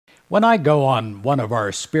When I go on one of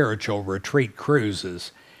our spiritual retreat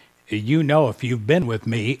cruises, you know, if you've been with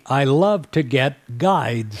me, I love to get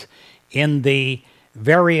guides in the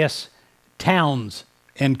various towns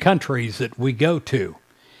and countries that we go to.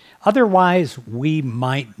 Otherwise, we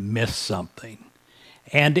might miss something.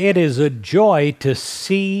 And it is a joy to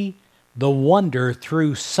see the wonder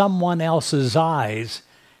through someone else's eyes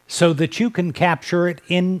so that you can capture it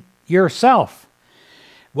in yourself.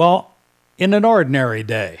 Well, in an ordinary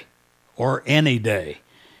day, or any day,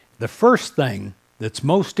 the first thing that's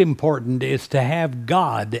most important is to have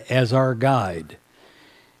God as our guide.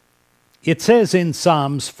 It says in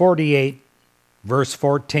Psalms 48, verse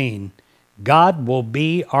 14, God will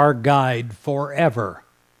be our guide forever.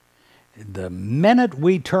 The minute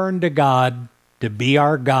we turn to God to be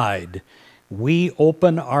our guide, we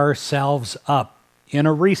open ourselves up in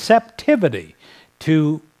a receptivity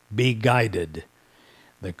to be guided.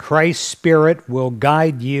 The Christ Spirit will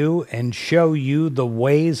guide you and show you the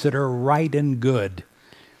ways that are right and good.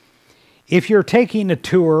 If you're taking a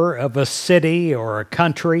tour of a city or a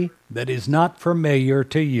country that is not familiar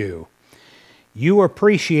to you, you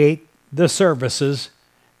appreciate the services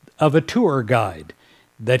of a tour guide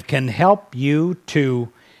that can help you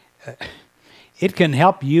to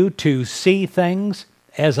see things,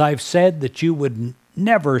 as I've said, that you would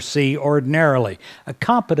never see ordinarily. A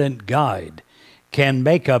competent guide can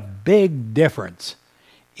make a big difference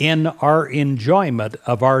in our enjoyment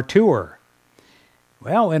of our tour.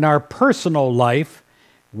 Well, in our personal life,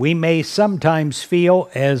 we may sometimes feel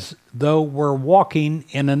as though we're walking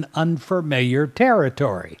in an unfamiliar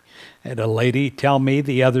territory. I had a lady tell me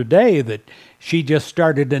the other day that she just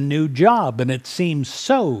started a new job and it seemed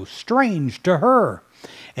so strange to her.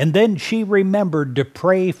 And then she remembered to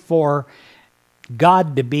pray for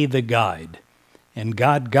God to be the guide. And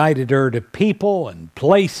God guided her to people and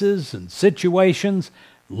places and situations,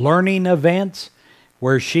 learning events,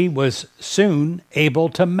 where she was soon able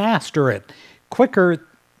to master it quicker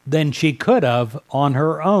than she could have on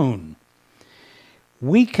her own.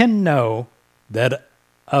 We can know that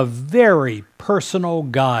a very personal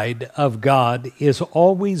guide of God is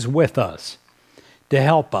always with us to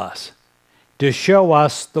help us, to show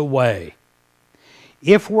us the way.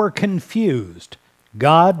 If we're confused,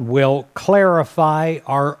 God will clarify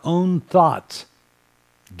our own thoughts,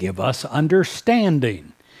 give us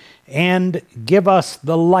understanding, and give us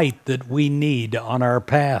the light that we need on our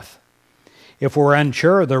path. If we're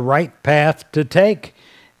unsure of the right path to take,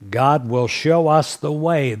 God will show us the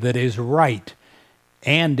way that is right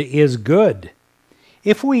and is good.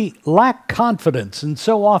 If we lack confidence, and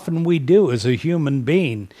so often we do as a human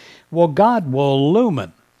being, well, God will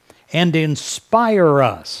illumine and inspire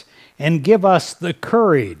us and give us the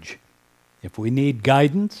courage. If we need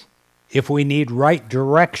guidance, if we need right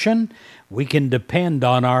direction, we can depend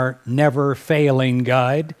on our never-failing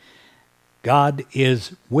guide. God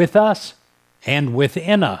is with us and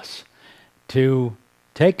within us to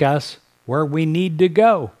take us where we need to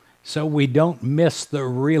go so we don't miss the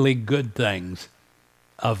really good things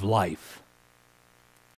of life.